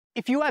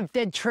If you have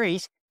dead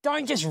trees,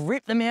 don't just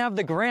rip them out of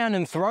the ground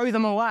and throw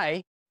them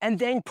away and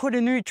then put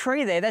a new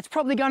tree there that's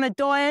probably going to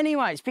die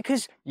anyways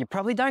because you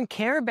probably don't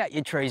care about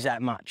your trees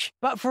that much.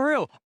 But for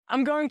real,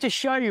 I'm going to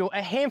show you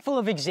a handful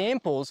of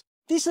examples.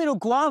 This little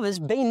guava's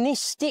been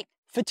this stick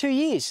for 2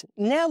 years.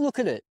 Now look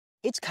at it.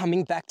 It's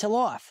coming back to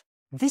life.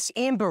 This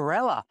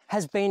amberella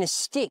has been a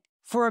stick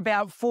for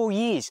about 4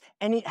 years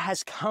and it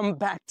has come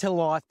back to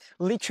life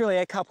literally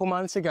a couple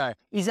months ago.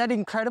 Is that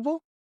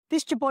incredible?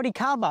 This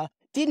jaboticaba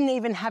didn't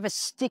even have a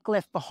stick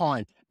left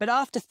behind, but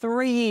after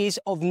 3 years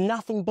of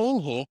nothing being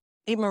here,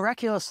 it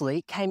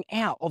miraculously came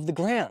out of the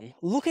ground.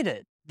 Look at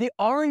it. The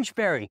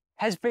orangeberry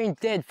has been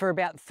dead for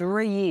about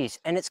 3 years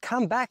and it's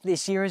come back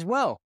this year as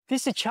well.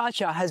 This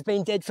achacha has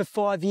been dead for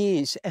 5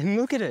 years and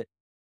look at it.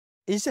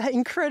 Is that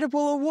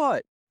incredible or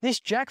what? This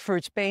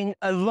jackfruit's been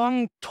a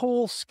long,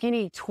 tall,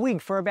 skinny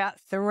twig for about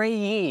 3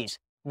 years.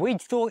 We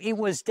thought it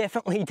was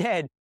definitely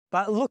dead,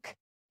 but look,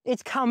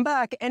 it's come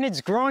back and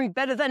it's growing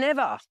better than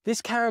ever.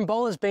 This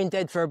carambola's been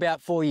dead for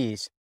about 4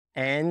 years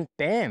and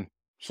bam,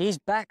 she's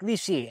back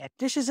this year.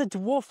 This is a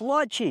dwarf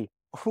lychee.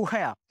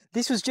 Wow.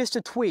 This was just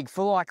a twig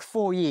for like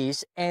 4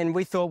 years and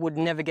we thought we'd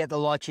never get the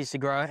lychees to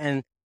grow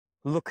and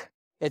look,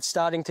 it's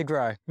starting to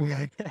grow.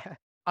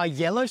 A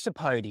yellow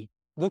sapote,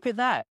 look at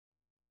that.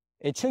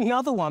 It's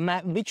another one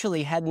that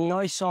literally had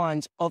no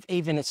signs of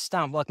even a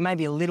stump, like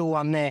maybe a little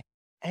one there,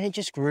 and it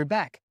just grew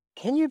back.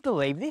 Can you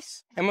believe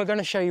this? And we're going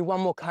to show you one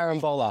more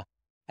carambola.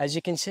 As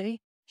you can see,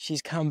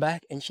 she's come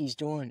back and she's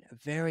doing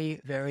very,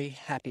 very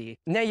happy.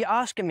 Now you're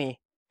asking me,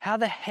 how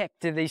the heck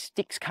do these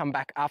sticks come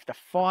back after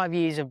 5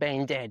 years of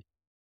being dead?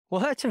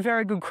 Well, that's a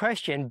very good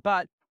question,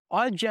 but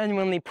I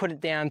genuinely put it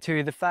down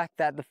to the fact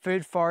that the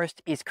food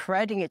forest is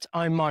creating its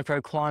own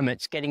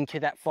microclimates, getting to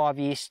that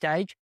 5-year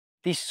stage.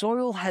 The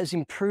soil has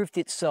improved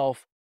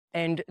itself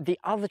and the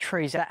other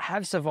trees that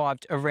have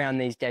survived around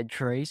these dead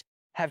trees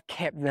have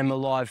kept them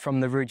alive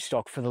from the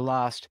rootstock for the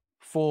last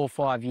 4 or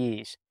 5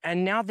 years.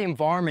 And now the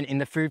environment in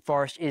the food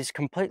forest is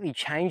completely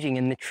changing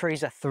and the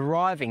trees are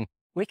thriving.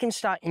 We can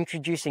start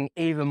introducing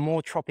even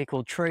more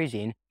tropical trees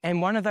in.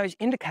 And one of those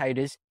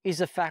indicators is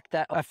the fact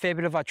that a fair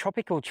bit of our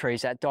tropical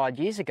trees that died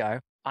years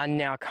ago are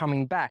now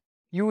coming back.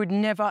 You would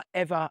never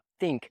ever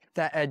think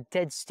that a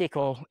dead stick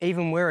or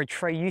even where a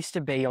tree used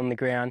to be on the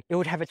ground, it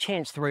would have a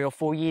chance 3 or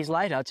 4 years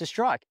later to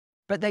strike.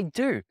 But they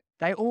do.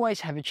 They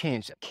always have a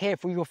chance. Care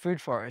for your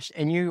food forest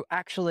and you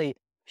actually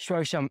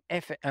show some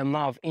effort and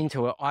love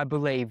into it. I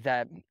believe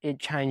that it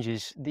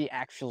changes the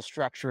actual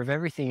structure of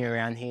everything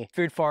around here.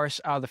 Food forests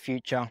are the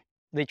future.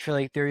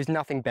 Literally, there is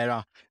nothing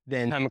better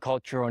than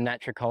permaculture or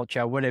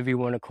naturoculture, whatever you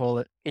want to call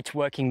it. It's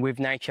working with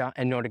nature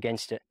and not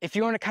against it. If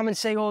you want to come and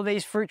see all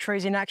these fruit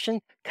trees in action,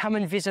 come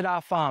and visit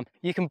our farm.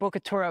 You can book a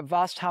tour at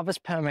Vast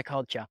Harvest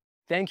Permaculture.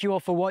 Thank you all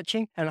for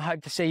watching, and I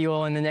hope to see you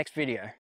all in the next video.